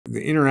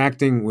the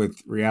interacting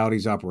with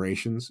reality's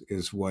operations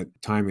is what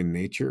time in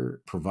nature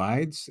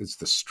provides. It's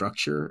the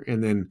structure.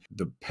 And then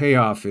the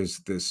payoff is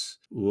this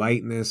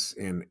lightness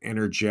and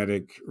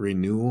energetic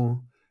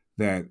renewal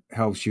that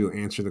helps you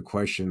answer the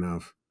question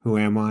of who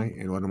am I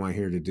and what am I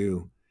here to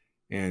do?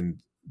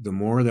 And the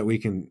more that we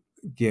can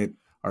get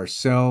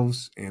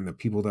ourselves and the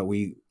people that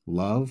we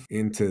love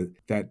into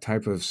that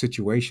type of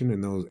situation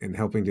and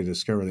helping to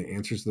discover the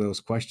answers to those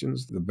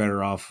questions, the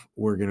better off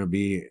we're going to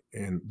be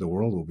and the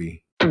world will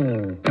be.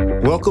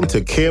 Welcome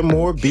to Care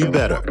More, Be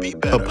Better,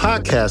 a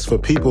podcast for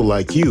people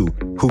like you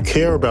who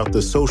care about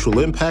the social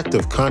impact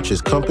of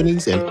conscious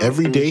companies and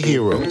everyday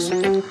heroes.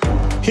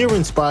 Hear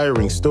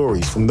inspiring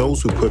stories from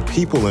those who put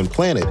people and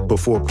planet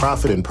before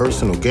profit and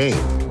personal gain.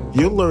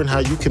 You'll learn how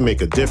you can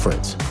make a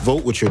difference,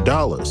 vote with your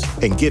dollars,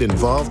 and get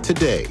involved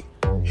today.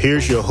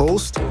 Here's your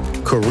host,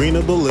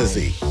 Karina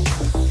Belizzi.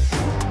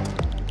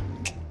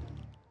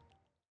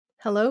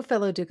 Hello,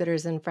 fellow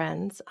do-gooders and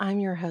friends. I'm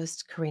your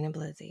host, Karina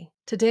Belizzi.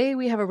 Today,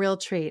 we have a real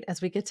treat as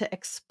we get to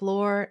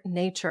explore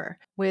nature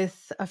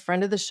with a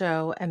friend of the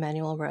show,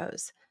 Emanuel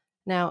Rose.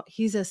 Now,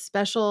 he's a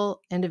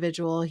special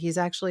individual. He's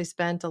actually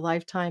spent a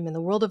lifetime in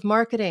the world of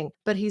marketing,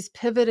 but he's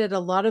pivoted a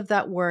lot of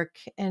that work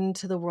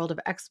into the world of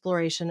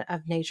exploration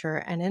of nature,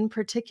 and in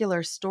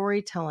particular,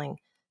 storytelling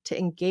to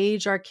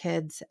engage our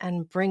kids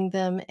and bring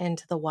them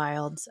into the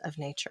wilds of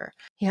nature.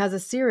 He has a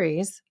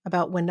series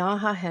about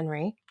Wenaha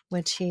Henry,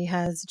 which he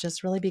has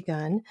just really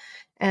begun.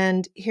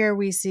 And here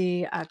we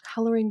see a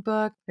coloring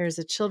book. There's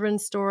a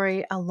children's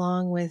story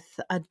along with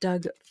a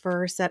dug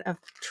fir set of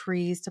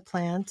trees to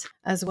plant,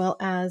 as well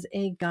as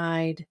a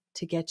guide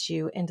to get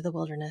you into the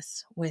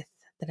wilderness with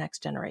the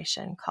next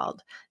generation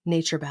called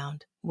Nature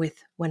Bound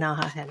with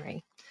Wenaha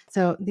Henry.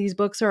 So these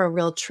books are a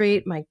real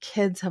treat. My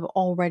kids have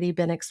already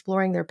been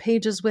exploring their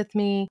pages with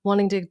me,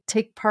 wanting to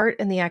take part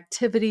in the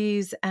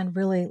activities and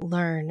really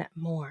learn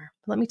more.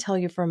 Let me tell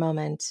you for a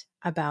moment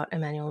about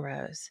Emanuel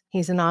Rose.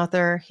 He's an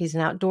author, he's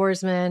an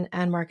outdoorsman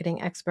and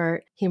marketing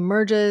expert. He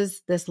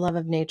merges this love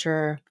of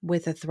nature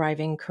with a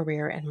thriving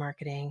career in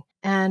marketing.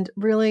 And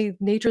really,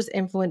 nature's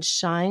influence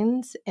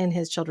shines in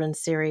his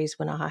children's series,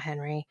 Wenaha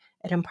Henry.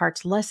 It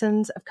imparts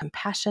lessons of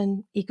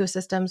compassion,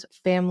 ecosystems,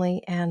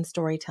 family, and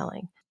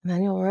storytelling.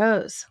 Emanuel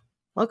Rose,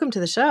 welcome to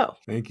the show.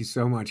 Thank you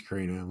so much,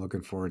 Karina. I'm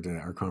looking forward to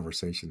our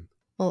conversation.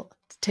 Well,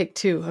 take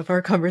two of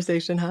our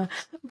conversation, huh?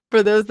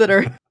 For those that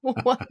are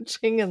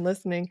watching and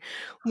listening,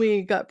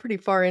 we got pretty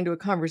far into a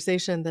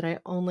conversation that I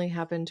only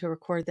happened to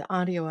record the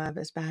audio of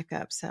as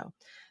backup. So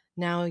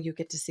now you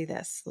get to see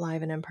this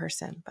live and in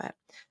person. But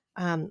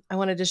I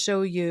wanted to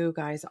show you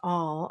guys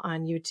all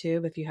on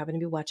YouTube, if you happen to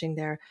be watching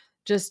there,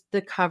 just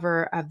the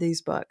cover of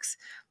these books.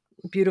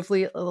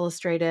 Beautifully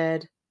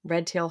illustrated,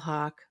 red-tailed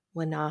hawk,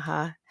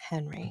 Wenaha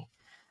Henry.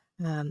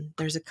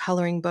 There's a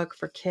coloring book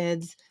for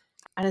kids.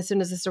 And as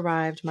soon as this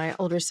arrived, my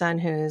older son,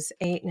 who's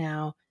 8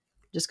 now,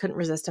 just couldn't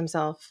resist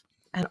himself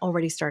and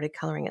already started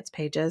coloring its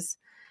pages.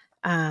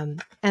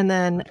 And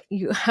then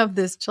you have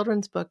this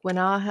children's book,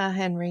 Wenaha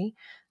Henry,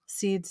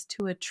 Seeds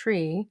to a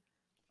Tree.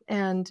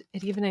 And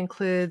it even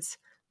includes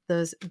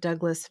those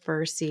Douglas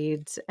fir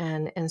seeds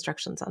and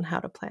instructions on how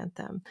to plant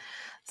them.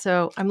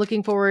 So I'm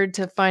looking forward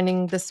to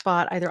finding the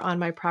spot either on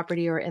my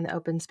property or in the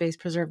open space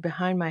preserve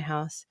behind my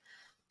house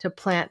to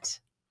plant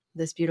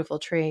this beautiful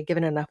tree,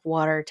 given enough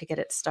water to get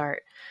it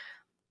start.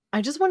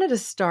 I just wanted to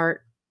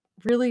start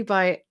really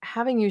by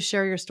having you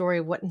share your story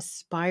of what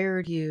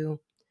inspired you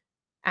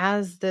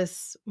as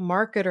this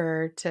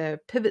marketer to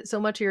pivot so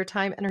much of your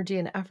time, energy,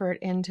 and effort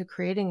into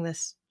creating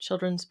this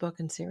children's book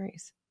and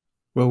series.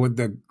 Well, with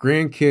the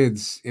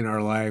grandkids in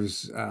our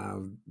lives,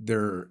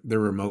 they're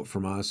remote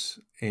from us,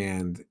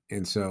 and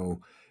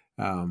so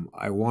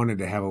I wanted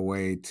to have a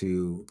way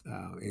to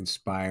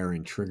inspire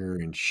and trigger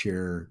and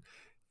share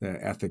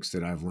the ethics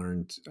that I've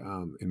learned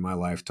in my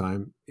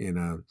lifetime in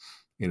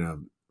a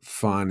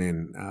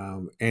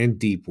fun and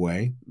deep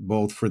way,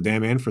 both for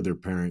them and for their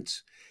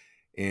parents.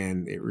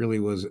 And it really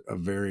was a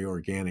very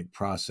organic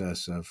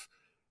process of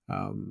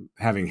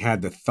having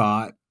had the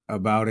thought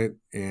about it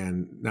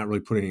and not really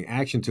put any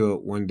action to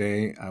it. One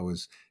day I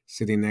was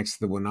sitting next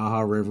to the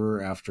Wenaha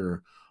River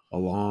after a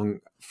long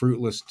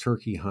fruitless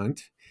turkey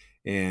hunt,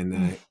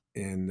 and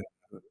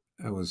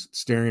I was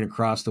staring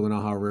across the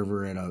Wenaha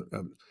River at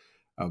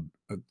a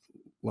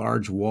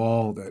large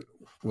wall that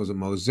was a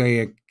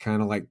mosaic,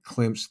 kind of like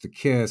Klimt's The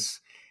Kiss,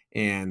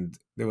 and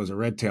there was a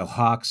red-tailed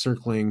hawk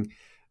circling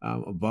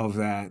above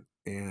that,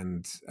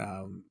 and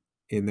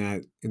in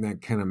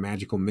that kind of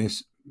magical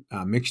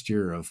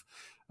mixture of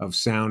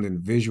sound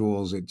and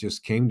visuals, it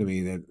just came to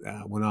me that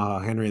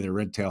Wenaha Henry, the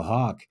red-tailed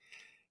hawk,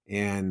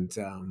 and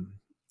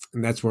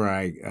that's where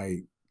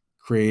I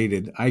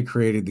created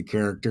the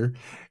character.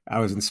 I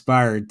was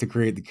inspired to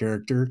create the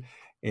character,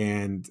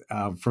 and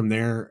from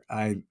there,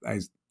 I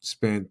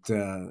spent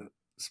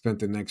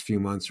the next few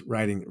months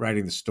writing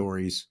the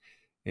stories,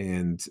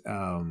 and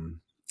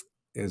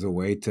as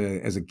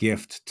a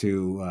gift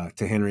to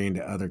Henry and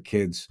to other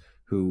kids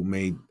who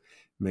may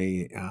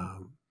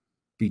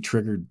be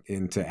triggered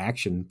into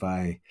action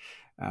by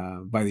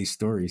by these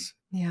stories.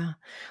 Yeah.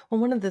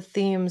 Well, one of the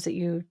themes that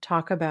you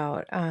talk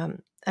about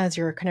as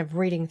you're kind of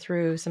reading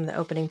through some of the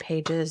opening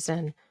pages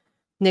and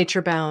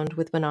Nature Bound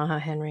with Wenaha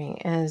Henry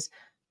is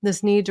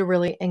this need to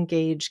really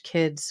engage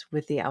kids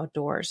with the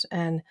outdoors.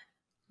 And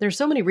there's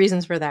so many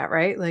reasons for that,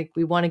 right? Like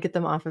we want to get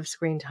them off of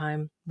screen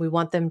time. We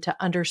want them to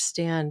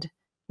understand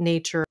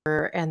nature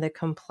and the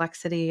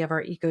complexity of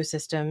our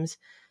ecosystems,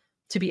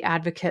 to be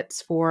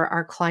advocates for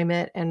our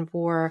climate and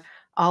for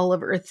all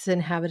of Earth's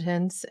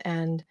inhabitants,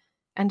 and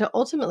to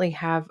ultimately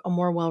have a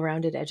more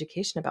well-rounded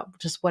education about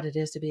just what it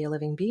is to be a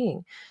living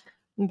being.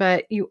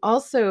 But you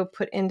also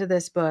put into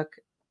this book,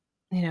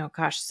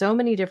 gosh, so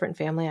many different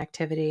family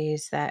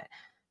activities that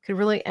could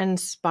really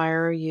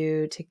inspire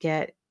you to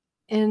get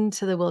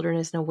into the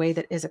wilderness in a way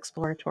that is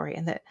exploratory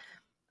and that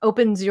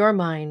opens your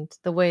mind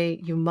the way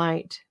you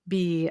might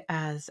be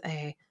as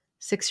a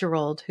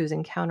 6-year-old who's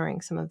encountering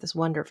some of this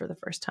wonder for the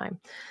first time.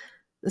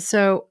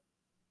 So,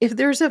 if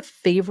there's a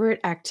favorite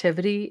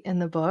activity in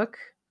the book,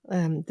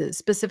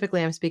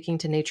 specifically, I'm speaking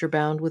to Nature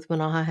Bound with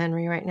Wenaha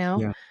Henry right now.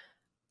 Yeah.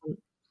 um,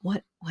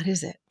 what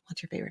is it?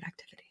 What's your favorite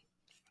activity?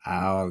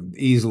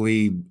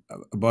 Easily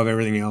above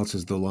everything else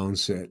is the lone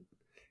sit,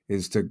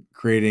 is to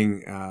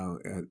creating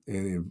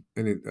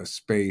a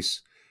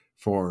space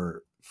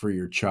for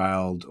your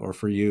child or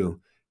for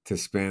you to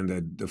spend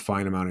a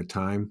defined amount of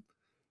time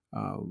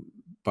um,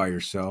 by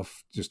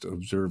yourself, just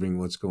observing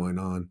what's going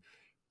on,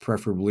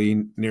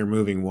 preferably near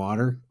moving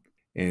water.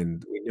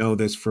 And we know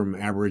this from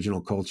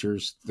Aboriginal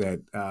cultures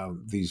that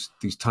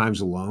these times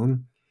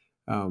alone,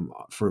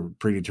 for a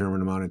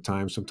predetermined amount of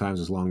time, sometimes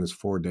as long as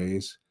 4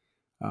 days,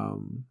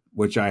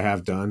 which I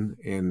have done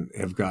and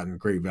have gotten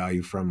great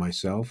value from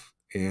myself.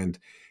 And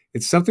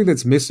it's something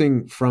that's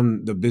missing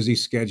from the busy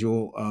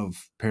schedule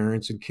of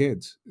parents and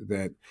kids,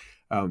 that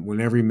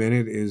when every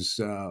minute is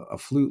a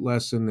flute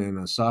lesson and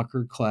a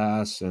soccer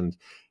class and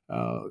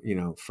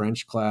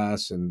French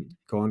class and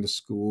going to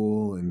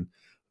school and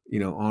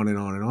on and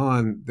on and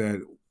on,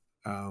 that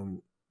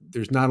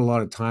there's not a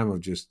lot of time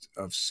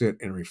of sit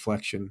and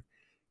reflection.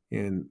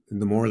 And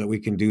the more that we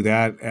can do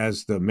that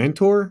as the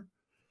mentor,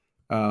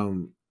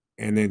 um,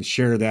 and then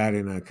share that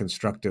in a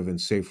constructive and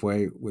safe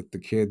way with the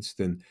kids,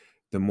 then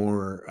the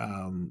more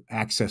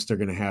access they're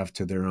going to have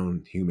to their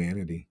own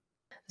humanity.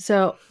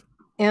 So,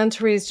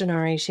 Anne-Therese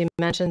Gennari, she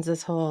mentions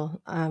this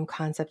whole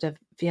concept of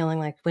feeling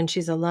like when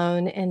she's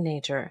alone in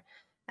nature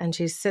and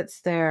she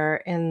sits there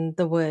in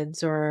the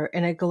woods or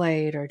in a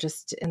glade or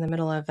just in the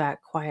middle of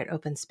that quiet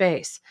open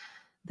space,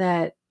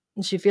 that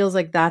she feels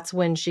like that's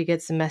when she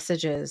gets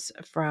messages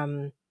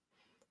from,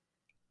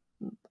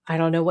 I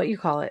don't know what you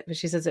call it, but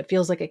she says it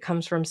feels like it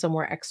comes from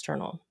somewhere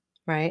external,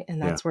 right? And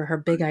Yeah, that's where her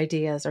big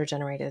ideas are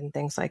generated and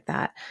things like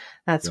that.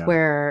 That's yeah.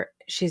 where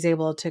she's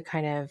able to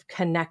kind of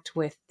connect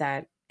with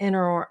that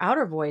inner or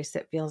outer voice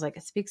that feels like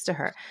it speaks to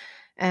her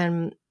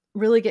and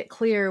really get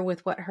clear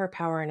with what her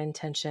power and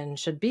intention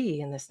should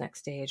be in this next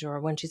stage or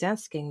when she's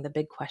asking the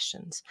big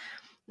questions.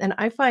 And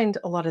I find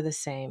a lot of the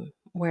same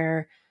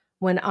where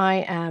when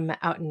I am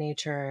out in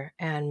nature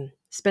and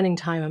spending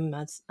time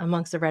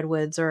amongst the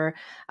redwoods or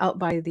out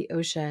by the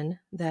ocean,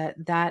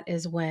 that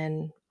is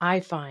when I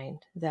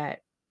find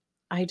that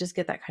I just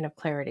get that kind of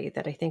clarity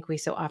that I think we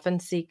so often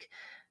seek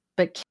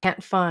but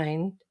can't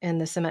find in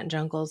the cement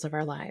jungles of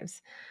our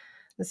lives.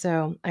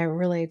 So I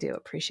really do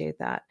appreciate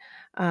that.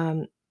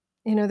 Um,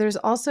 there's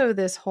also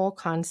this whole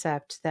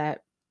concept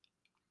that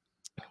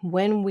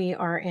when we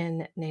are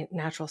in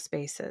natural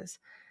spaces,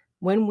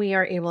 when we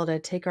are able to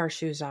take our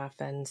shoes off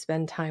and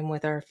spend time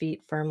with our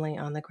feet firmly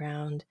on the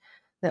ground,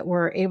 that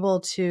we're able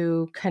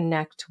to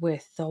connect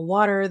with the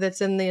water that's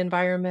in the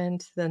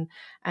environment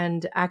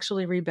and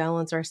actually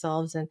rebalance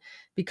ourselves and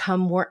become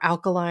more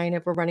alkaline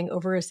if we're running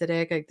over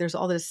acidic. Like there's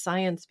all this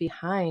science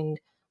behind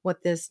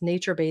what this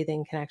nature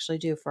bathing can actually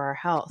do for our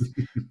health,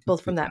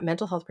 both from that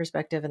mental health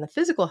perspective and the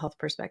physical health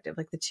perspective.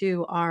 Like the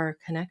two are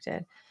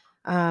connected.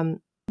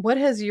 What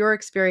has your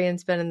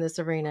experience been in this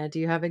arena? Do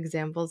you have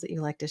examples that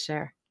you like to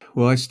share?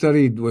 Well, I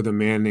studied with a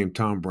man named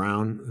Tom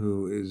Brown,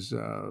 who is,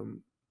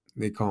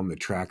 they call him the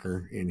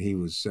tracker, and he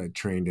was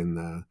trained in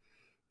the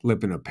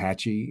Lipan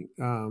Apache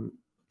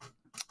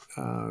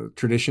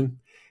tradition.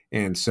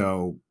 And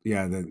so,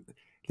 yeah,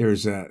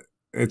 there's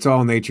it's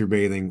all nature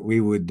bathing. We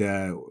would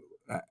do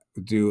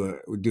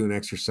an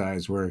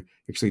exercise where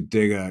actually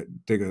dig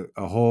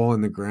a hole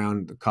in the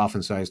ground, a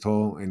coffin sized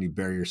hole, and you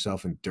bury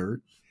yourself in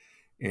dirt.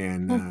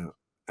 And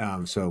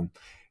Hmm. so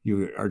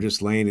you are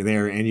just laying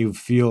there and you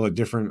feel a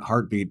different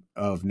heartbeat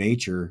of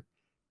nature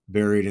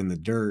buried in the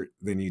dirt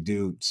than you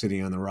do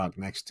sitting on the rock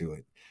next to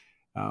it.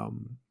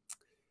 Um,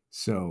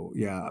 so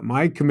yeah,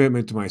 my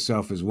commitment to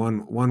myself is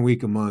one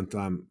week a month.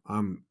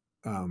 I'm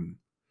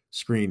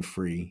screen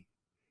free,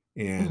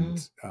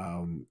 Mhm.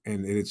 and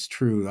it's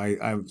true.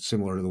 I'm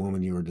similar to the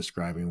woman you were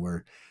describing,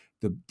 where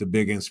the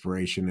big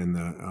inspiration and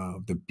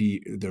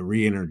the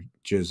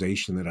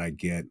re-energization that I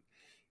get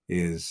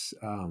is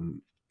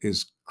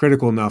is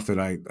critical enough that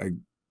I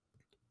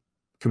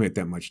commit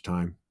that much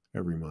time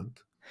every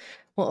month.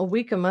 Well, a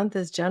week a month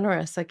is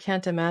generous. I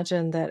can't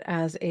imagine that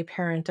as a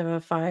parent of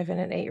a 5 and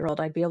an 8-year-old,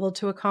 I'd be able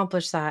to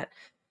accomplish that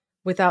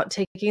without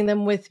taking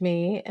them with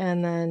me,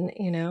 and then,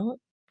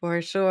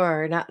 for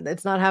sure,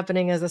 it's not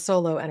happening as a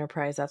solo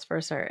enterprise, that's for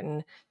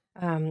certain.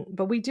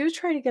 But we do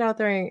try to get out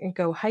there and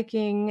go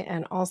hiking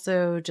and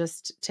also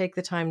just take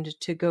the time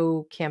to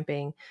go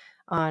camping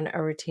on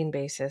a routine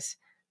basis.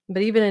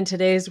 But even in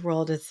today's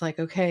world, it's like,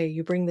 okay,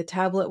 you bring the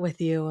tablet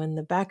with you and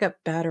the backup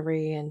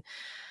battery and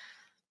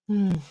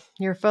Mm,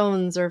 your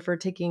phones are for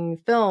taking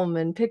film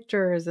and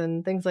pictures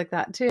and things like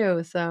that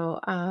too.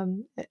 So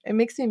it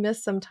makes me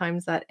miss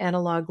sometimes that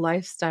analog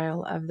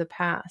lifestyle of the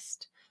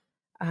past.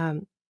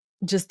 Um,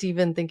 just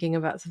even thinking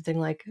about something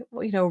like,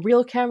 well,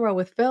 real camera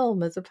with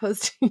film as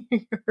opposed to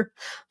your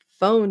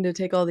phone to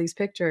take all these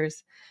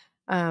pictures.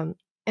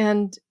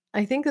 And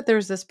I think that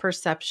there's this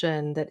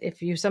perception that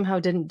if you somehow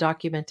didn't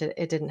document it,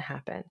 it didn't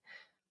happen.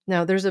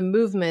 Now, there's a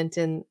movement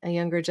in a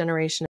younger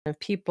generation of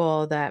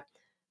people that,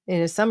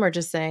 some are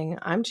just saying,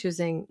 I'm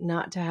choosing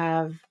not to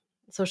have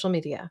social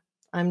media.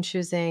 I'm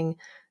choosing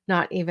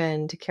not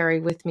even to carry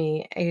with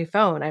me a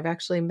phone. I've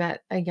actually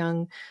met a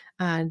young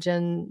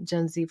Gen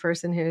Z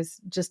person who's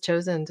just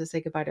chosen to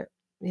say goodbye to,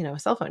 a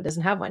cell phone.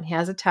 Doesn't have one. He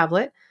has a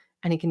tablet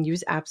and he can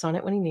use apps on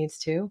it when he needs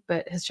to,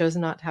 but has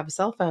chosen not to have a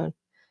cell phone.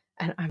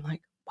 And I'm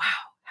like, wow,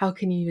 how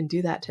can you even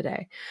do that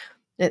today?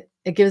 It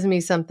gives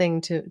me something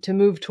to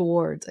move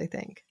towards, I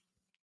think.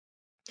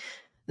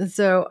 And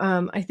so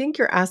I think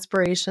your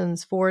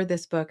aspirations for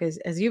this book,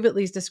 as you've at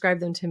least described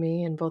them to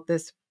me in both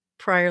this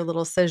prior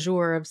little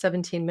séjour of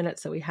 17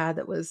 minutes that we had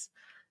that was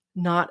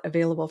not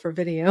available for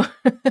video,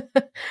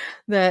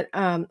 that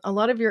a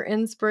lot of your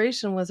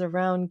inspiration was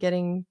around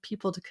getting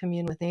people to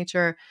commune with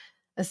nature,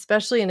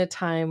 especially in a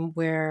time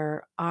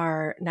where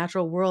our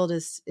natural world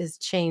is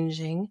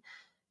changing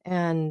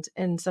and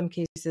in some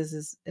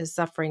cases is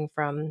suffering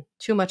from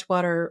too much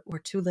water or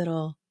too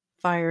little,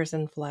 fires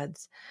and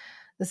floods.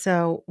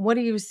 So, what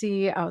do you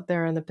see out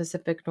there in the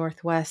Pacific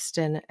Northwest,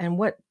 and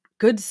what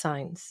good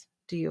signs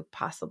do you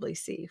possibly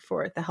see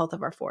for the health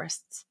of our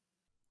forests?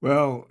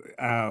 Well,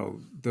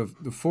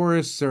 the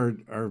forests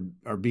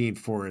are being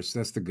forests.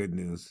 That's the good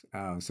news.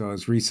 So I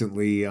was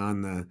recently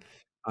on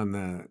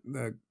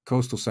the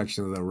coastal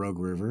section of the Rogue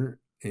River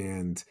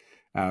and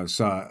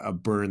saw a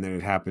burn that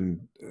had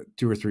happened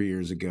 2 or 3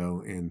 years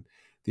ago, and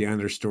the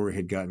understory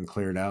had gotten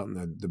cleared out,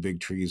 and the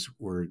big trees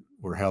were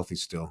healthy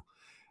still.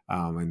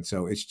 And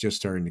so it's just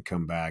starting to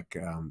come back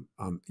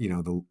on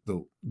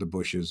the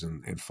bushes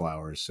and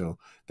flowers. So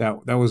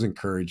that was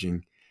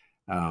encouraging.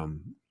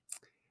 Um,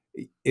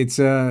 it's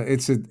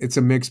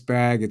a mixed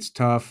bag. It's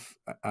tough.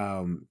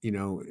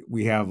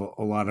 We have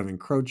a lot of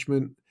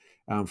encroachment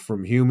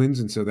from humans,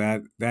 and so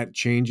that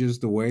changes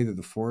the way that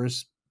the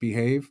forests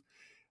behave.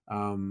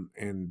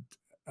 And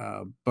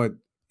But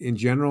in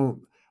general,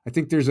 I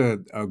think there's a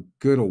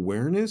good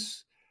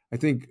awareness. I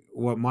think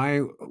what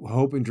my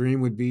hope and dream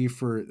would be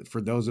for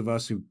those of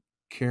us who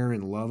care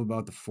and love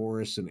about the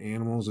forests and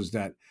animals is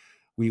that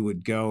we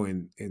would go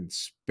and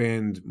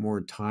spend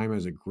more time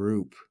as a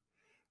group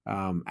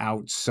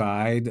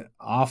outside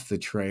off the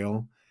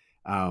trail,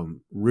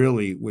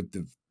 really with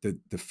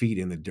the feet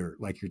in the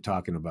dirt, like you're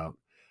talking about,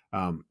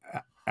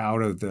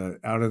 out of the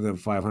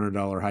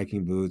 $500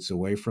 hiking boots,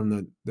 away from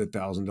the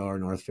 $1,000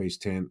 North Face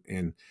tent,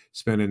 and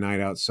spend a night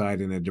outside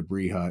in a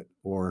debris hut,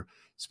 or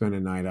spend a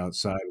night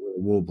outside with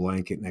a wool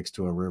blanket next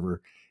to a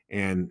river,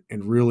 and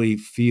really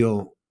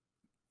feel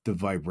the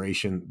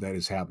vibration that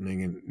is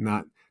happening, and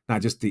not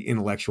just the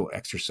intellectual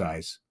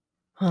exercise.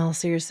 Well,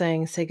 so you're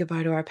saying say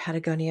goodbye to our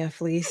Patagonia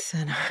fleece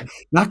and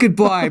Not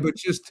goodbye, but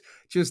just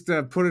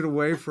put it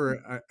away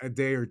for a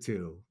day or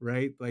two,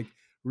 right? Like,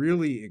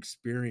 really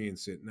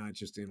experience it, not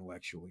just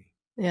intellectually.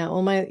 yeah,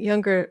 well, my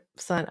younger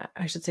son,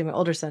 I should say my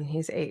older son,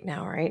 he's 8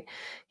 now, right?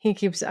 He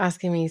keeps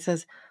asking me, he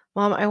says,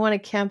 "Mom, I want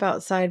to camp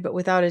outside, but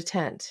without a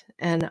tent."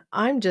 And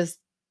I'm just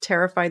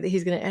terrified that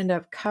he's going to end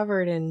up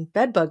covered in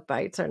bed bug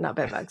bites, or not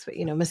bed bugs, but,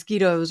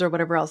 mosquitoes or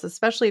whatever else,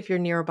 especially if you're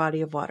near a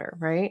body of water,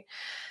 right?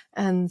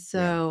 And Yeah.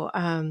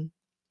 so,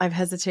 I've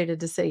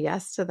hesitated to say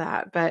yes to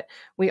that, but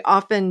we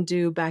often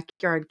do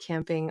backyard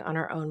camping on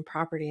our own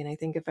property. And I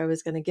think if I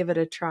was going to give it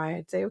a try,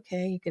 I'd say,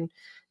 okay, you can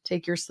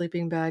take your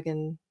sleeping bag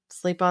and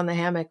sleep on the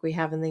hammock we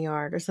have in the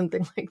yard or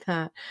something like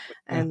that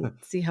and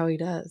see how he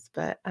does.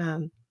 But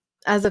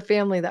as a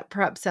family, that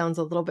perhaps sounds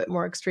a little bit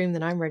more extreme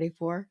than I'm ready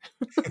for.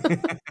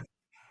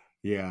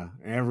 Yeah,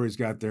 everybody's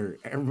got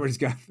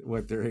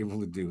what they're able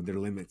to do, their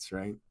limits,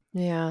 right?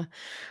 Yeah.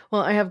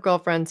 Well, I have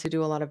girlfriends who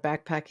do a lot of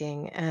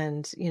backpacking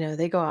and,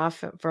 they go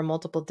off for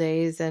multiple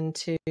days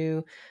into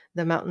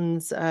the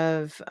mountains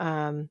of,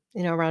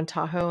 around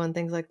Tahoe and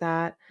things like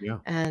that. Yeah.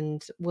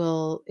 And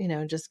will,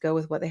 just go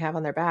with what they have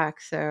on their back.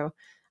 So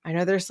I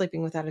know they're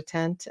sleeping without a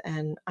tent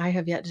and I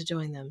have yet to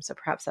join them. So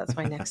perhaps that's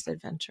my next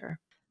adventure.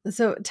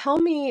 So tell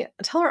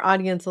our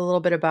audience a little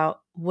bit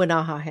about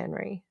Wenaha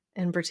Henry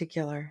in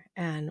particular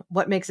and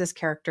what makes this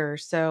character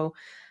so,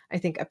 I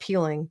think,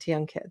 appealing to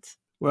young kids.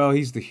 Well,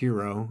 he's the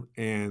hero,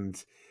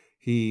 and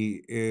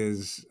he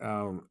is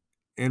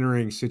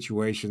entering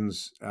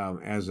situations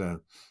as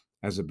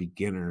a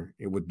beginner,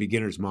 with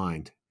beginner's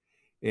mind,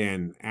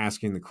 and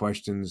asking the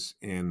questions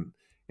and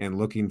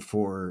looking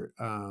for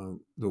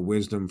the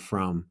wisdom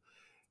from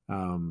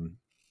um,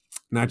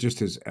 not just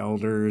his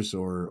elders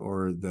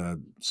or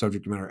the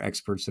subject matter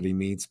experts that he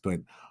meets, but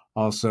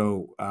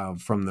also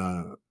from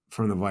the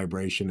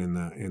vibration in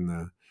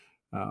the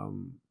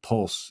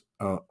pulse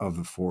of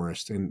the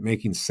forest, and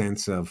making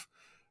sense of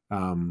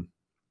um,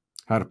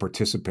 how to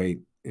participate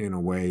in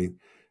a way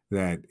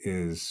that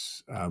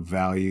is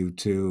value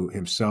to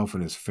himself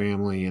and his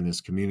family and his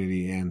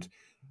community and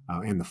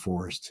the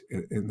forest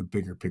in the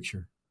bigger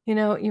picture.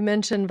 You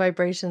mentioned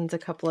vibrations a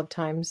couple of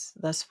times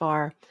thus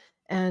far.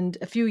 And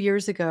a few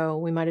years ago,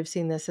 we might have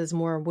seen this as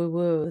more woo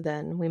woo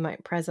than we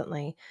might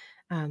presently.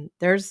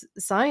 There's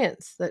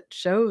science that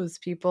shows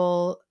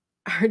people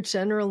are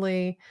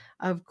generally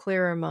of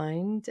clearer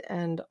mind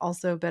and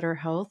also better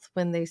health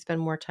when they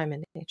spend more time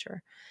in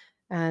nature.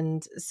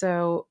 And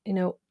so,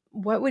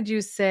 what would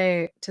you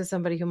say to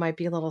somebody who might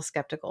be a little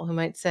skeptical, who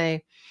might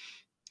say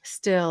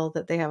still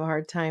that they have a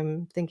hard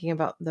time thinking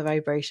about the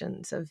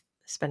vibrations of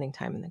spending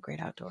time in the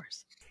great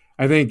outdoors?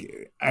 I think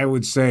I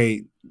would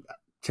say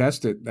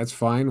test it. That's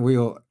fine.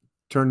 We'll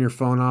turn your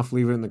phone off,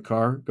 leave it in the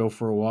car, go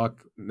for a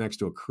walk next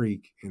to a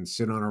creek, and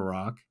sit on a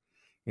rock,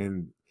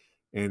 and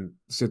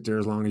sit there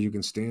as long as you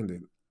can stand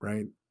it,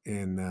 right?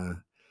 And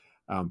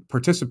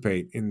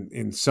participate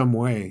in some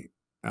way,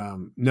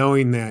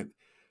 knowing that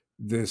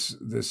this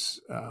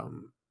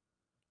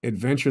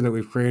adventure that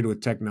we've created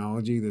with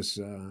technology, this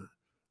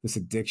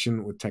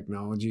addiction with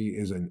technology,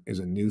 is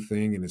a new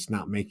thing, and it's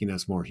not making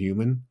us more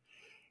human.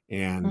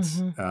 And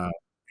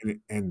Mhm.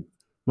 and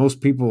most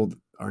people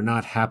are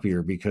not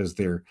happier because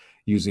they're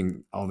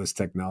using all this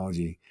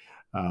technology.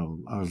 I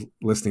was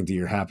listening to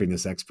your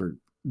happiness expert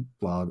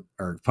blog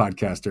or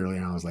podcast earlier,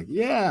 and I was like,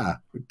 yeah,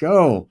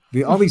 go.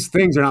 All these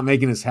things are not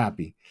making us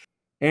happy.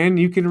 And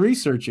you can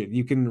research it.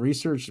 You can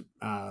research,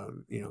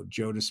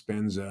 Joe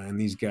Dispenza and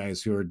these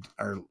guys who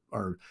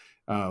are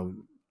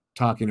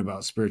talking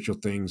about spiritual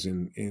things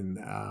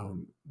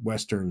in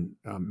Western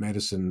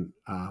medicine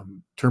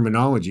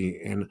terminology,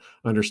 and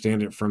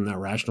understand it from the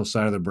rational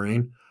side of the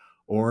brain.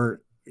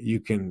 Or you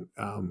can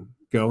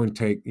go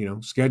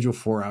and schedule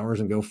 4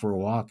 hours and go for a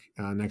walk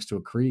next to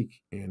a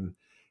creek and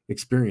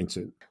experience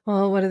it.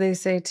 Well, what do they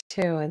say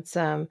too? It's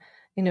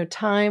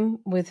time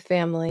with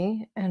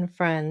family and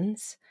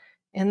friends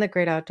in the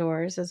great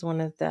outdoors is one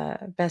of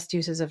the best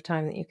uses of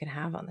time that you can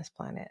have on this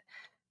planet.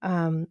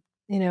 Um,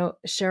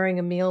 sharing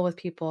a meal with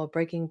people,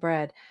 breaking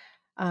bread.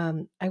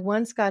 I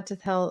once got to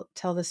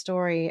tell the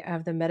story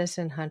of the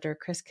medicine hunter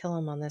Chris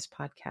Killam on this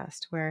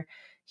podcast, where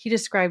he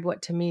described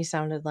what to me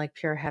sounded like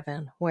pure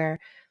heaven, where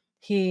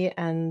he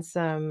and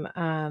some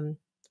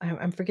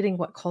I'm forgetting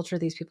what culture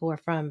these people were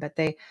from, but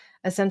they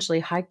essentially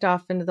hiked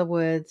off into the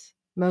woods,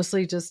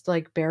 mostly just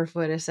like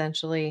barefoot,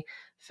 essentially,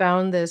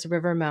 found this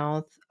river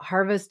mouth,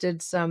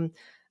 harvested some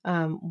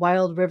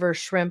wild river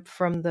shrimp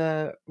from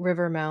the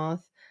river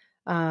mouth,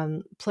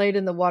 played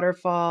in the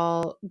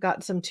waterfall,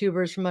 got some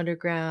tubers from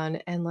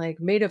underground, and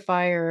like made a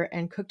fire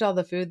and cooked all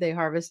the food they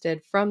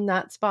harvested from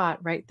that spot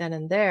right then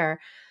and there.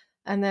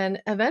 And then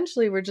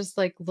eventually we're just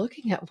like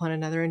looking at one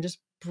another and just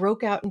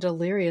broke out in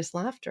delirious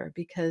laughter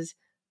because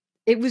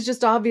it was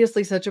just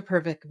obviously such a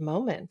perfect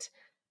moment.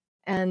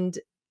 And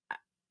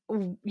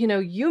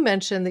you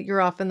mentioned that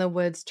you're off in the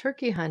woods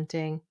turkey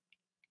hunting.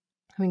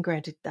 I mean,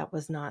 granted, that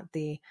was not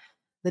the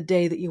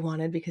day that you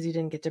wanted because you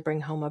didn't get to bring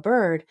home a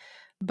bird,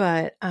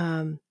 but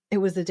it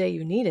was the day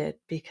you needed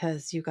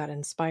because you got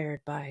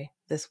inspired by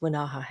this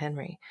Wenaha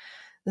Henry.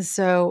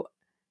 So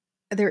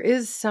there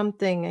is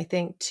something, I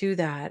think, to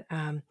that.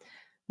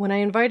 When I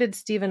invited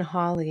Stephen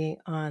Hawley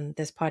on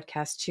this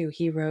podcast too,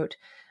 he wrote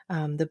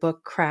the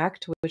book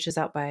Cracked, which is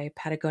out by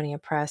Patagonia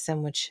Press,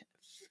 and which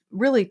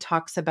really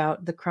talks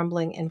about the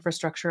crumbling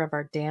infrastructure of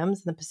our dams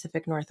in the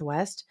Pacific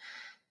Northwest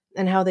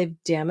and how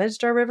they've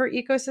damaged our river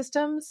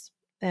ecosystems.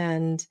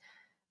 And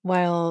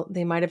while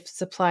they might have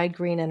supplied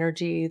green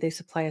energy, they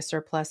supply a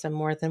surplus and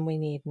more than we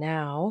need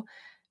now.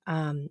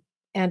 Um,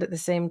 and at the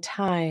same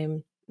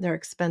time, they're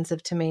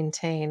expensive to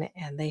maintain,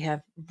 and they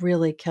have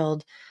really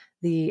killed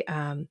the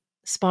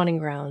spawning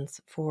grounds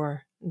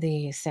for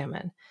the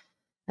salmon.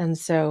 And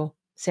so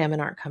salmon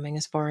aren't coming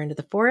as far into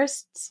the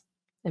forests.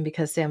 And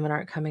because salmon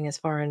aren't coming as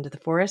far into the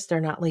forest,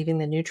 they're not leaving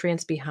the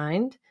nutrients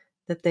behind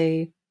that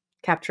they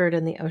captured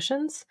in the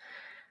oceans.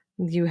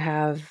 You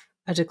have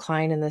a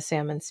decline in the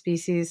salmon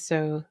species,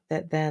 so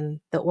that then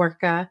the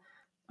orca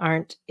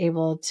aren't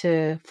able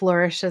to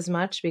flourish as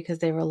much because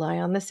they rely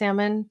on the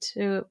salmon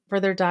for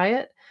their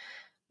diet.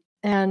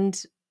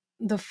 And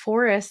the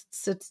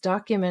forests, it's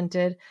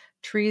documented,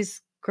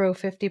 trees grow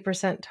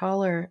 50%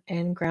 taller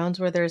in grounds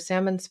where there's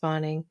salmon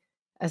spawning,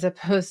 as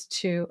opposed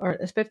to, or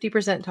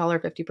 50% taller,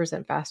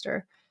 50%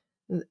 faster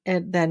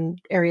than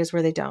areas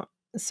where they don't.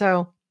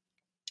 So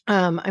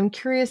I'm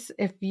curious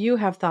if you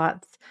have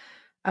thoughts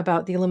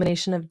about the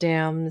elimination of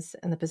dams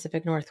in the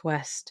Pacific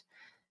Northwest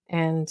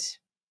and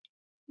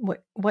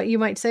what you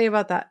might say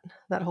about that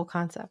whole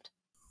concept.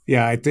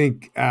 Yeah, I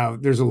think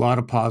there's a lot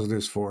of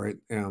positives for it.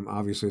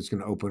 Obviously, it's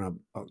going to open up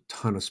a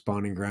ton of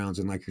spawning grounds,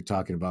 and like you're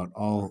talking about,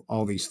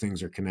 all these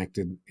things are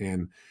connected,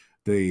 and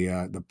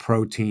the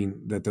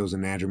protein that those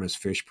anadromous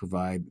fish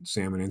provide,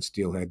 salmon and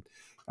steelhead,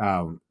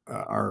 are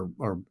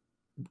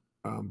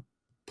um,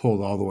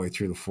 pulled all the way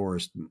through the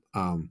forest.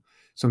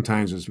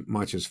 Sometimes as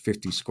much as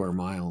 50 square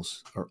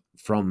miles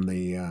from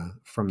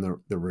the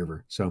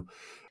river. So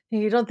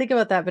You don't think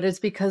about that, but it's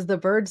because the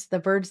birds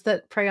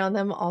that prey on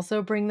them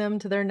also bring them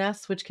to their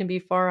nests, which can be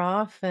far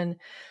off, and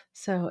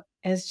so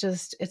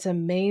it's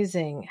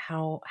amazing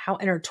how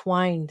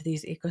intertwined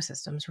these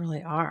ecosystems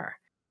really are.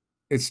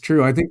 it's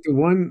true. I think the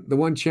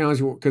one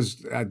challenge, because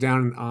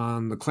down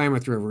on the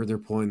Klamath River, they're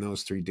pulling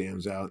those three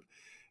dams out.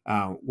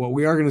 What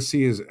we are going to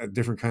see is a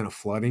different kind of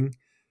flooding,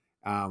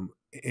 um,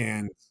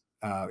 and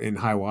in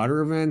high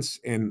water events,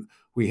 and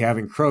we have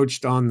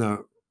encroached on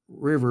the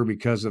river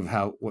because of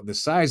how what the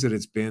size that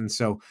it's been.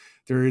 So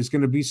there is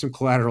going to be some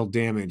collateral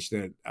damage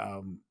that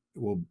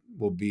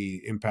will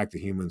be impact the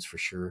humans for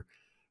sure.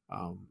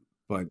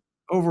 But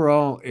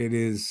overall,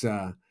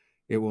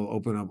 it will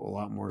open up a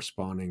lot more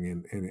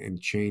spawning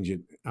and change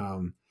it,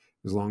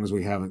 as long as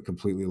we haven't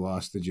completely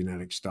lost the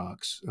genetic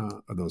stocks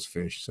of those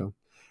fish. So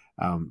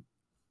um,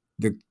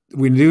 the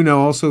we do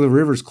know also the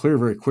rivers clear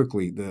very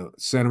quickly. The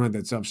sediment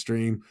that's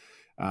upstream,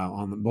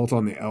 both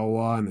on the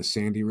Elwha and the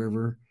Sandy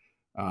River,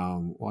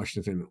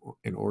 Washington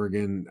and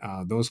Oregon,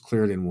 those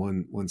cleared in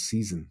one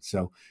season.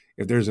 So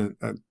if there's a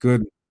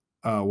good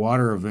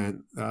water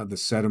event, the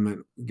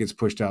sediment gets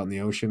pushed out in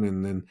the ocean,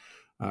 and then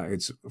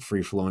it's a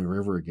free flowing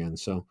river again.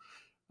 So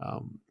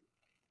um,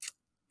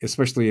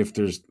 especially if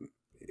there's,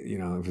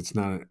 if it's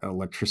not an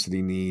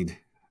electricity need,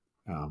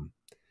 um,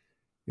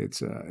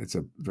 it's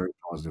a very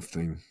positive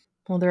thing.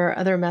 Well, there are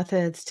other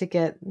methods to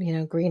get,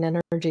 green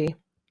energy,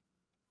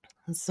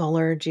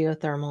 solar,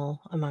 geothermal,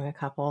 among a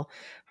couple,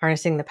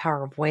 harnessing the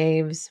power of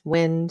waves,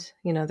 wind.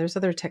 There's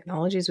other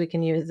technologies we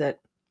can use that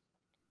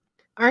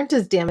aren't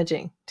as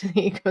damaging to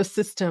the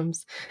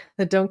ecosystems,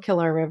 that don't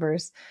kill our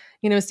rivers.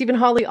 Stephen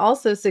Hawley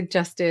also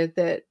suggested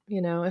that,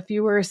 if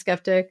you were a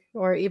skeptic,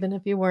 or even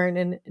if you weren't,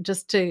 and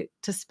just to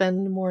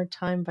spend more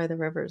time by the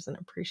rivers and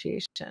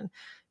appreciation,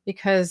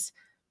 because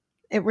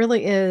it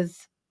really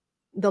is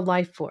the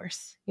life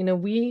force.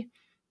 We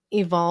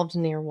evolved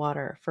near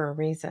water for a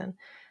reason.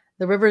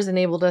 The rivers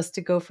enabled us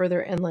to go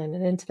further inland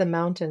and into the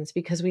mountains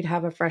because we'd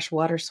have a fresh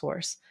water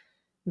source.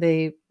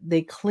 They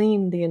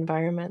clean the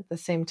environment at the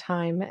same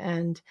time,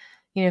 and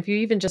if you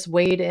even just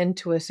wade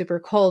into a super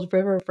cold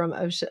river from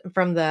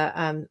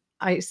the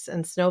ice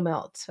and snow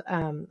melt.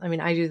 I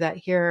mean, I do that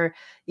here,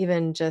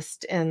 even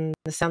just in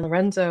the San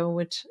Lorenzo,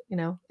 which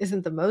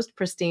isn't the most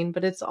pristine,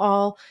 but it's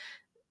all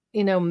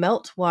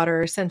melt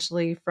water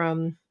essentially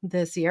from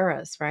the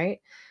Sierras, right?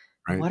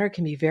 The Right, water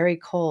can be very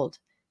cold.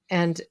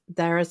 And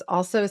there is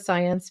also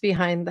science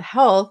behind the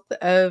health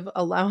of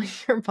allowing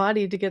your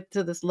body to get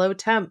to this low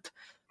temp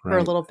for a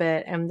right. little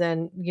bit. And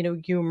then,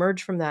 you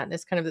emerge from that. And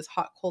it's kind of this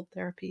hot cold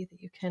therapy that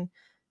you can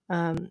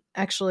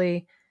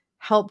actually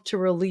help to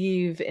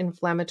relieve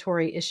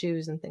inflammatory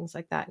issues and things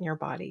like that in your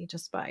body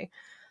just by,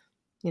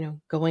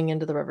 going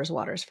into the river's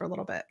waters for a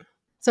little bit.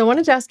 So I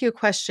wanted to ask you a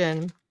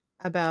question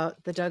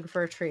about the Doug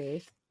fir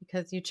tree,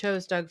 because you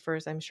chose Doug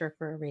firs, I'm sure,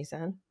 for a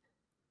reason.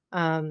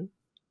 Um,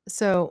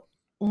 so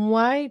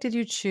why did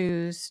you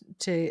choose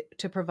to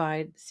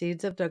provide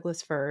seeds of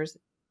Douglas firs,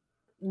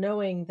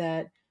 knowing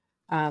that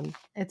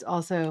it's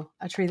also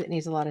a tree that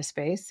needs a lot of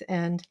space?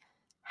 And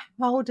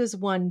how does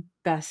one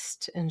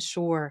best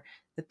ensure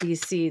that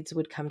these seeds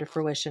would come to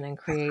fruition and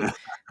create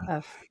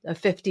a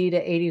 50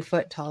 to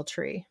 80-foot tall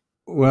tree?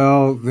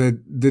 Well,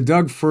 the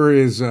Doug fir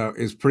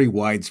is pretty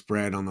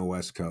widespread on the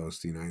West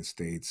Coast of the United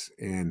States,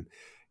 and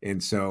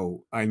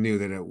so I knew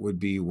that it would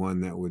be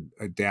one that would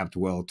adapt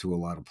well to a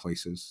lot of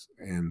places.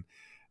 And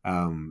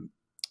um,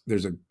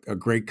 there's a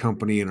great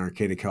company in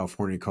Arcata,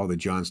 California called the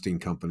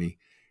Johnstein Company,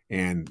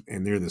 and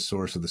they're the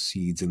source of the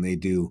seeds, and they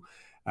do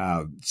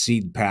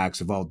seed packs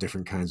of all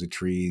different kinds of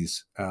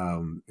trees.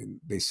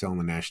 They sell in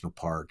the national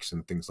parks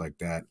and things like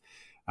that.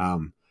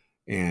 Um,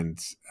 and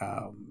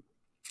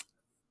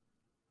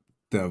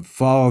the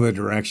follow the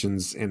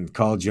directions and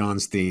call John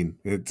Steen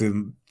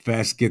to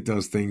best get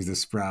those things to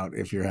sprout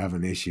if you're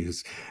having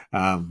issues.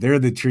 They're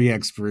the tree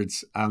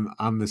experts.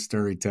 I'm the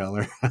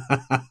storyteller.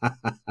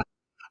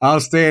 I'll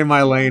stay in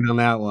my lane on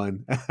that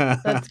one.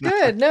 That's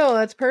good. No,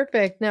 that's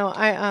perfect. No,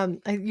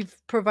 you've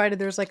provided,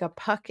 there's like a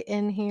puck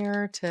in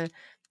here to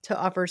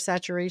offer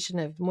saturation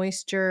of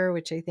moisture,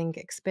 which I think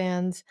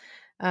expands.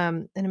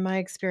 And in my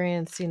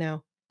experience,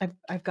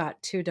 I've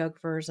got two Doug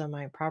firs on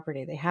my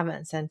property. They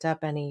haven't sent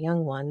up any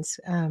young ones.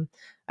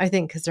 I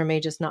think because there may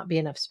just not be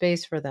enough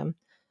space for them.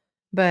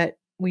 But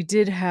we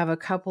did have a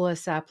couple of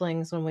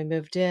saplings when we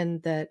moved in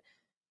that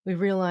we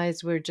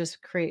realized would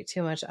just create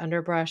too much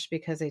underbrush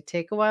because they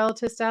take a while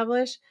to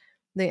establish.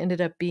 They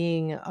ended up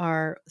being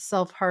our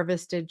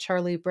self-harvested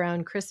Charlie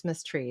Brown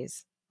Christmas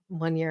trees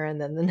one year and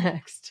then the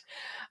next.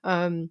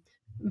 Um,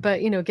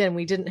 but again,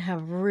 we didn't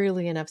have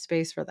really enough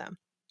space for them.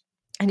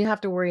 And you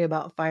have to worry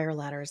about fire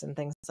ladders and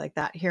things like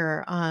that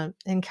here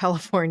in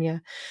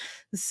California.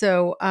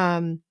 So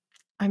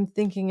I'm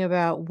thinking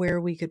about where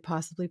we could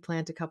possibly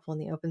plant a couple in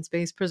the open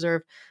space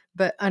preserve,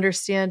 but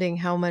understanding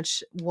how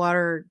much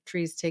water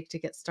trees take to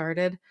get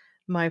started,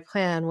 my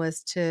plan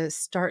was to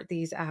start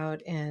these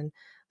out in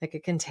like a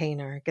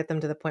container, get them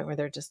to the point where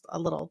they're just a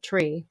little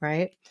tree,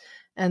 right?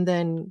 And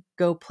then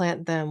go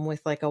plant them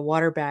with like a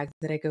water bag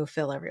that I go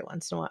fill every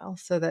once in a while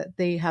so that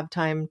they have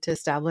time to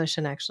establish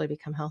and actually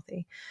become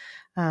healthy.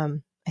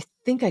 I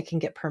think I can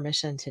get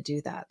permission to do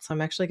that. So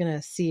I'm actually going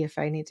to see if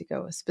I need to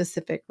go a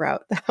specific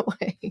route that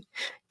way,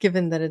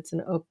 given that it's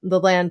the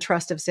Land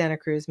Trust of Santa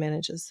Cruz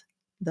manages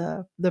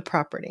the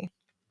property.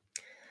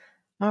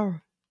 Oh,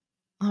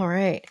 all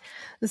right.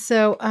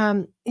 So,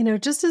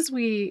 just as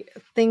we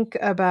think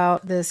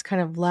about this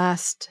kind of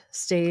last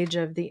stage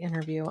of the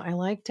interview, I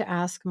like to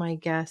ask my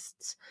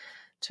guests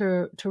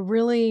to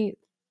really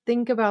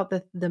think about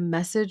the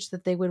message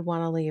that they would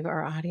want to leave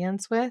our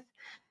audience with.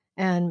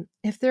 And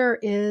if there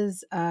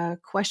is a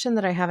question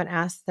that I haven't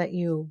asked that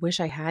you wish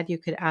I had, you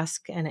could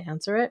ask and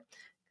answer it,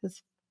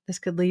 because this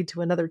could lead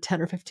to another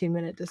 10 or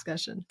 15-minute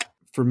discussion.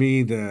 For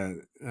me,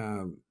 the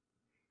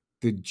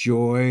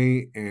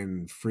joy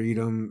and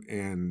freedom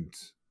and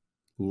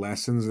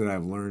lessons that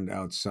I've learned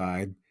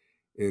outside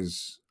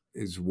is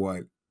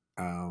what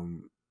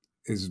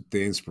is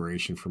the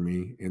inspiration for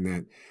me. In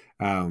that,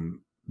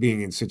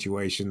 being in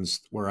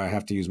situations where I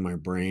have to use my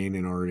brain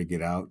in order to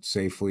get out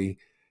safely,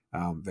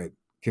 that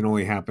can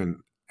only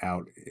happen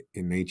out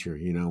in nature.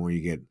 Where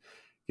you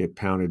get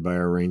pounded by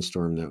a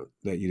rainstorm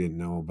that you didn't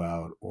know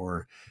about,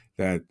 or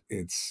that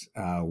it's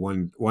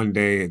one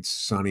day it's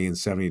sunny and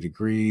 70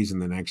 degrees,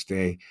 and the next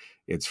day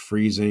it's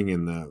freezing,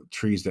 and the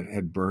trees that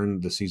had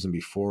burned the season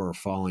before are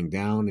falling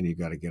down, and you've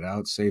got to get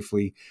out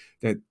safely.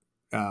 That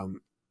the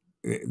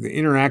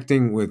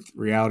interacting with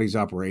reality's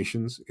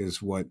operations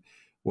is what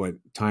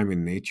time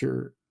in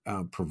nature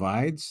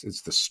provides.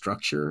 It's the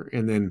structure,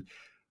 and then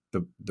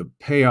the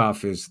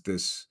payoff is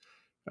this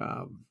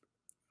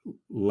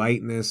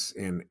lightness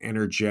and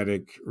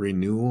energetic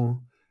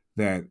renewal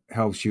that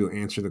helps you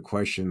answer the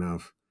question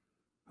of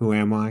who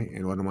am I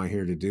and what am I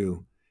here to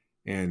do.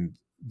 And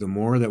the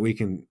more that we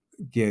can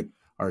get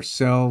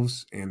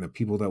ourselves and the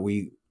people that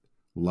we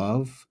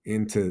love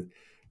into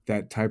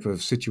that type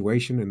of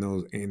situation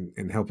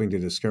and helping to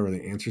discover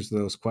the answers to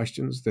those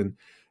questions, then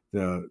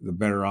the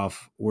better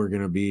off we're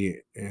going to be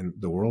and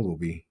the world will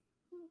be.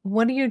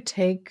 What do you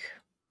take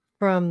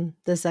from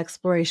this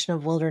exploration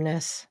of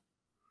wilderness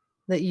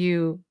that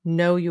you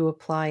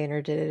apply in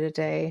your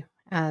day-to-day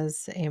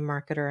as a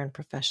marketer and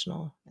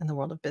professional in the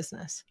world of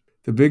business?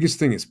 The biggest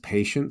thing is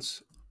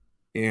patience,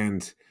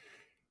 and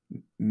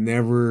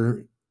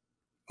never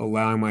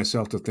allowing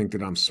myself to think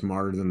that I'm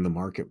smarter than the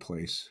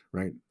marketplace,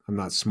 right? I'm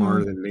not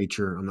smarter than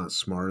nature. I'm not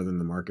smarter than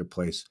the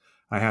marketplace.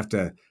 I have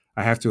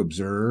to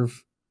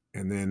observe,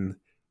 and then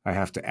I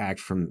have to act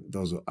from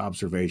those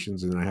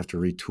observations, and I have to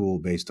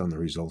retool based on the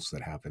results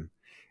that happen.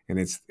 And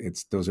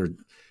those are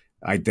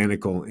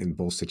identical in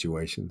both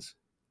situations.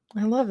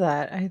 I love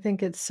that. I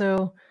think it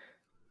so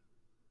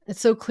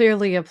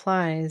clearly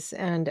applies.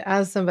 And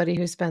as somebody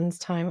who spends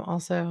time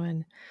also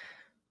in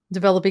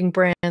developing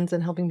brands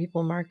and helping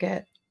people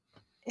market,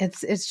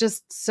 it's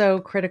just so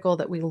critical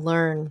that we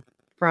learn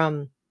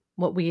from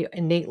what we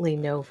innately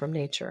know from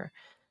nature.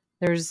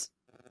 There's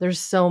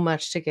so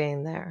much to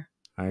gain there.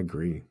 I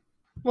agree.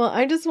 Well,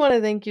 I just want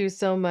to thank you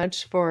so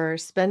much for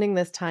spending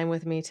this time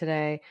with me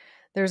today.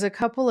 There's a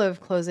couple of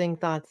closing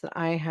thoughts that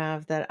I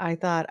have that I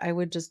thought I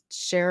would just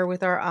share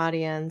with our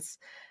audience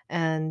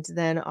and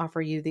then offer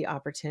you the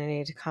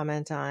opportunity to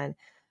comment on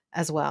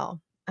as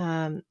well.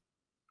 You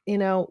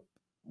know,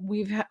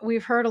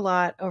 we've heard a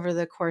lot over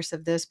the course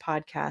of this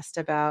podcast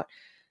about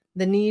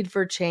the need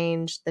for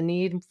change, the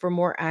need for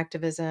more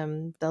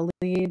activism, the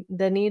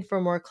need for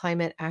more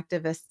climate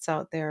activists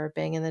out there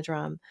banging the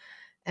drum.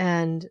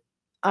 And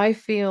I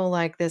feel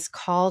like this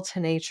call to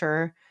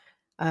nature,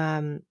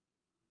 um,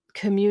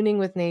 communing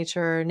with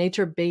nature,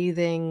 nature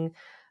bathing,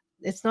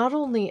 it's not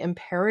only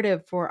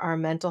imperative for our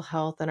mental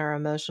health and our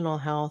emotional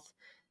health,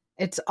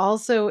 it's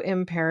also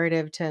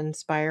imperative to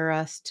inspire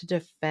us to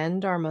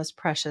defend our most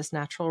precious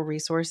natural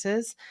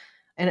resources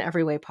in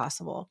every way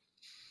possible.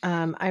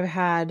 I've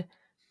had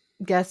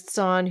guests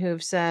on who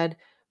have said,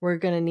 we're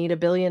going to need 1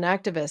 billion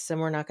activists and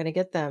we're not going to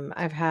get them.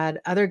 I've had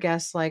other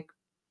guests like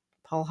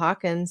Paul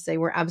Hawkins say,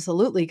 we're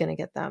absolutely going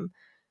to get them.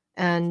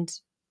 And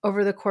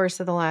over the course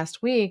of the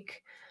last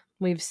week,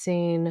 we've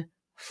seen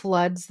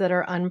floods that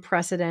are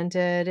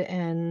unprecedented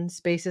in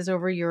spaces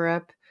over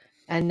Europe.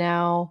 And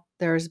now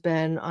there's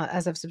been,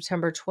 as of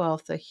September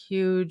 12th, a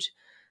huge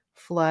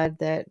flood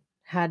that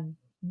had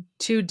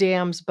 2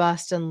 dams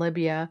bust in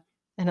Libya,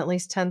 and at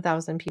least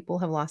 10,000 people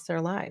have lost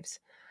their lives.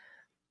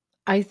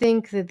 I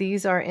think that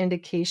these are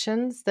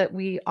indications that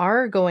we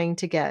are going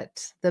to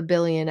get the 1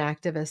 billion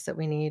activists that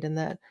we need, and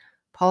that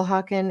Paul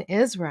Hawken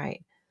is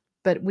right.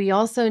 But we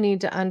also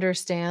need to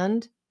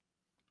understand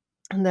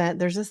that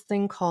there's this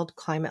thing called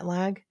climate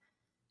lag.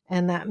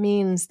 And that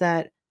means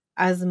that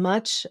as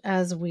much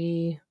as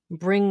we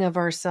bring of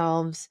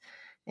ourselves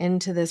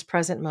into this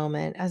present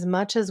moment, as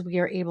much as we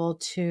are able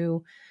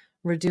to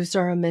reduce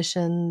our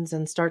emissions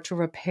and start to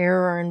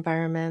repair our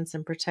environments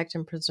and protect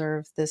and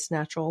preserve this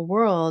natural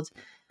world,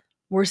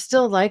 we're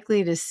still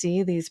likely to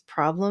see these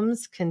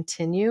problems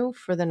continue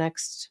for the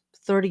next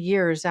 30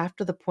 years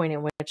after the point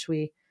at which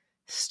we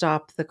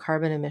stop the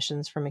carbon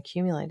emissions from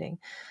accumulating.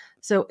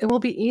 So it will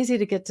be easy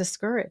to get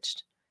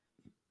discouraged.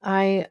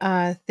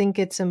 I think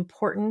it's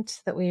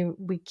important that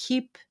we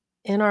keep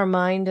in our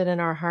mind and in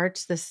our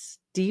hearts this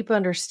deep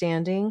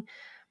understanding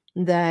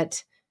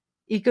that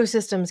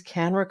ecosystems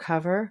can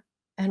recover,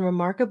 and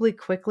remarkably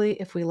quickly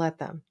if we let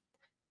them.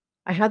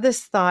 I had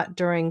this thought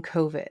during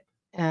COVID,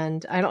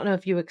 and I don't know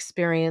if you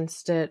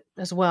experienced it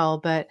as well,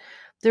 but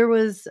there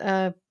was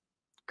a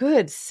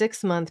good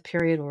 6-month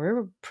period where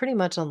we were pretty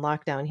much on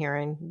lockdown here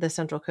in the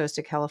Central Coast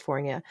of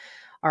California.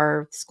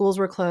 Our schools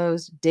were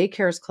closed,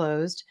 daycares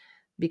closed,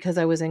 because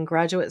I was in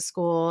graduate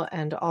school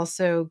and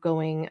also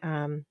going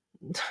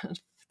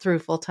through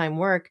full-time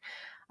work.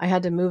 I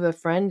had to move a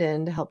friend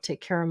in to help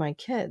take care of my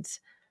kids.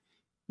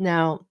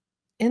 Now,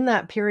 in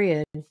that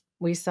period,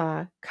 we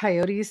saw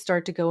coyotes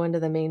start to go into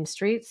the main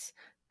streets,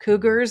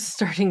 cougars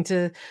starting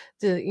to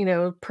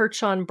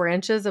perch on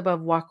branches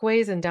above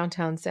walkways in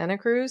downtown Santa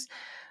Cruz.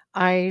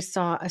 I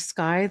saw a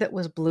sky that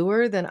was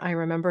bluer than I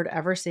remembered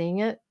ever seeing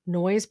it.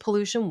 Noise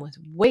pollution was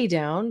way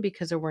down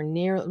because there were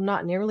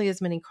not nearly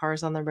as many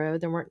cars on the road.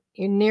 There weren't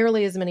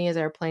nearly as many as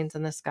airplanes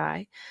in the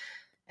sky.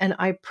 And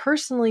I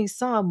personally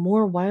saw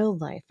more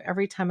wildlife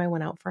every time I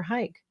went out for a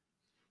hike.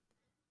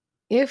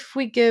 If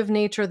we give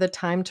nature the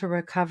time to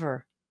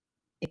recover,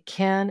 it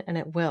can and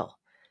it will.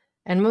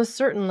 And most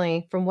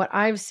certainly, from what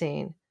I've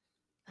seen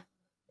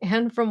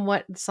and from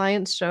what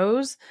science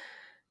shows,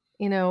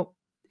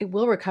 it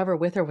will recover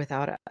with or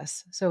without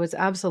us. So it's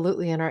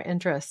absolutely in our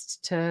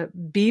interest to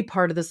be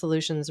part of the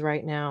solutions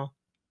right now.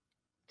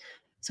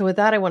 So with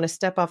that, I want to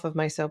step off of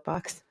my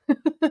soapbox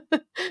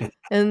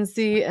and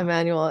see,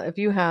 Emanuel, if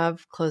you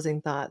have closing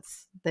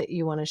thoughts that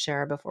you want to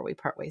share before we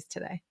part ways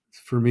today.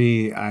 For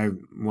me, I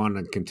want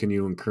to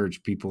continue to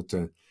encourage people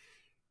to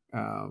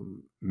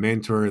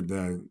mentor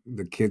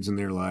the kids in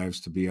their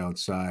lives to be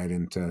outside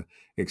and to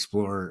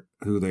explore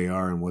who they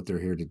are and what they're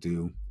here to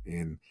do,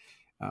 and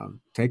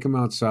take them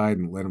outside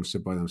and let them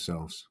sit by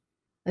themselves.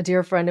 A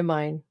dear friend of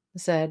mine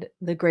said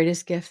the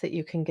greatest gift that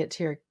you can give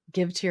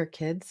to your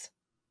kids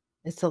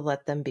is to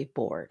let them be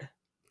bored.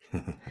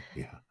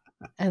 Yeah.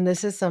 And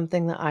this is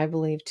something that I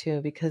believe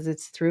too, because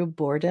it's through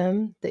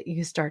boredom that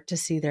you start to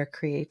see their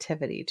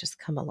creativity just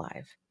come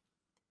alive.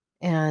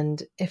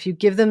 And if you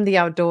give them the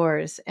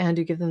outdoors and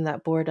you give them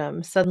that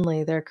boredom,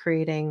 suddenly they're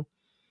creating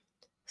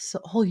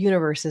whole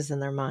universes in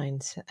their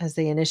minds as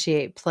they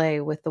initiate play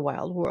with the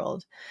wild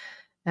world.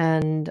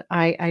 And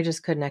I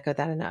just couldn't echo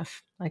that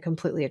enough. I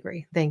completely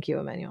agree. Thank you,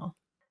 Emanuel.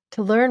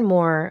 To learn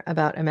more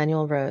about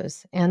Emanuel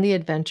Rose and the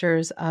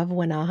adventures of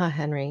Wenaha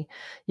Henry,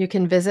 you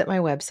can visit my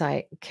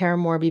website,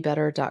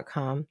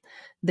 caremorebebetter.com.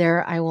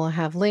 There I will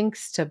have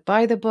links to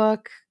buy the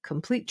book,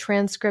 complete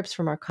transcripts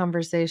from our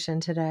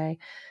conversation today,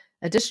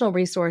 additional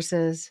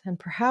resources, and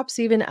perhaps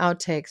even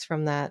outtakes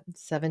from that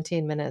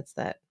 17 minutes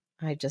that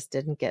I just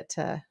didn't get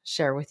to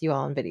share with you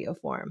all in video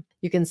form.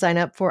 You can sign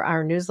up for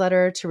our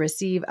newsletter to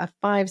receive a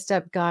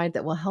 5-step guide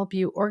that will help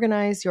you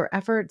organize your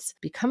efforts,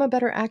 become a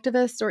better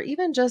activist, or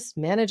even just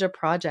manage a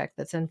project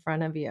that's in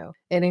front of you.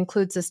 It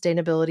includes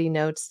sustainability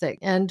notes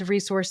and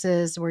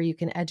resources where you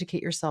can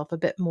educate yourself a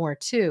bit more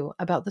too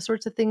about the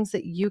sorts of things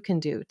that you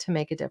can do to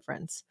make a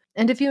difference.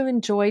 And if you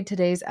enjoyed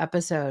today's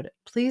episode,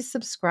 please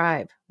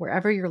subscribe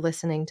wherever you're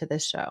listening to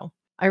this show.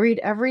 I read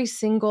every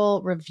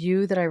single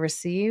review that I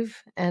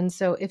receive. And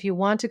so if you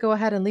want to go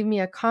ahead and leave me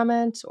a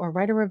comment or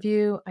write a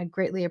review, I'd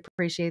greatly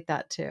appreciate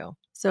that too.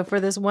 So for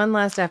this one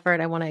last effort,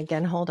 I want to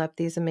again hold up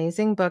these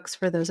amazing books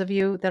for those of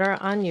you that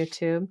are on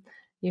YouTube.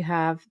 You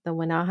have the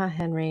Wenaha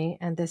Henry,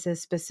 and this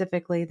is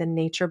specifically the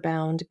Nature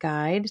Bound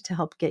Guide to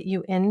help get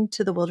you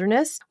into the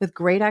wilderness with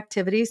great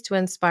activities to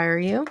inspire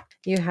you.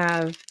 You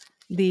have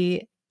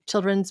the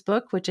children's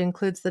book, which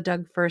includes the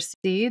Dug First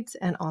Seeds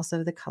and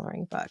also the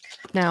coloring book.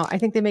 Now, I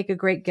think they make a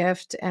great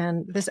gift,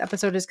 and this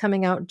episode is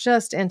coming out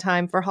just in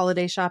time for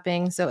holiday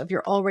shopping. So if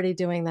you're already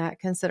doing that,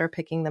 consider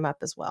picking them up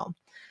as well.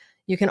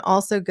 You can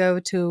also go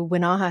to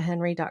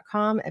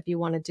wenahahenry.com if you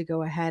wanted to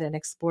go ahead and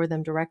explore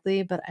them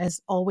directly. But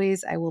as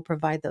always, I will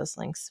provide those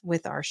links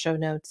with our show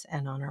notes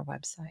and on our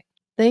website.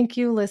 Thank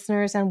you,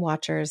 listeners and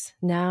watchers,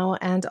 now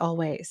and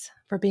always,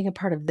 for being a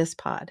part of this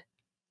pod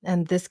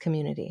and this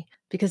community,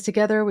 because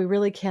together we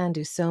really can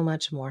do so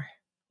much more.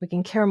 We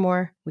can care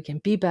more, we can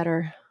be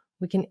better,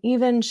 we can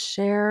even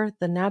share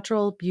the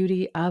natural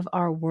beauty of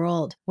our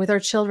world with our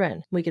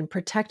children. We can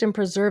protect and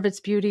preserve its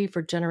beauty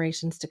for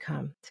generations to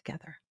come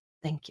together.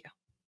 Thank you.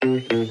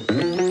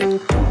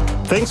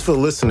 Thanks for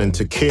listening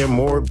to Care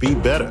More, Be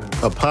Better,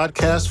 a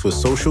podcast for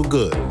social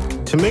good.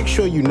 To make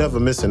sure you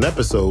never miss an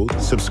episode,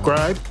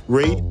 subscribe,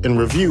 rate, and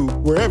review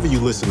wherever you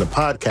listen to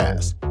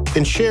podcasts,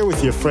 and share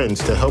with your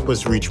friends to help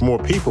us reach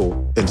more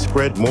people and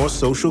spread more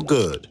social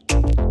good.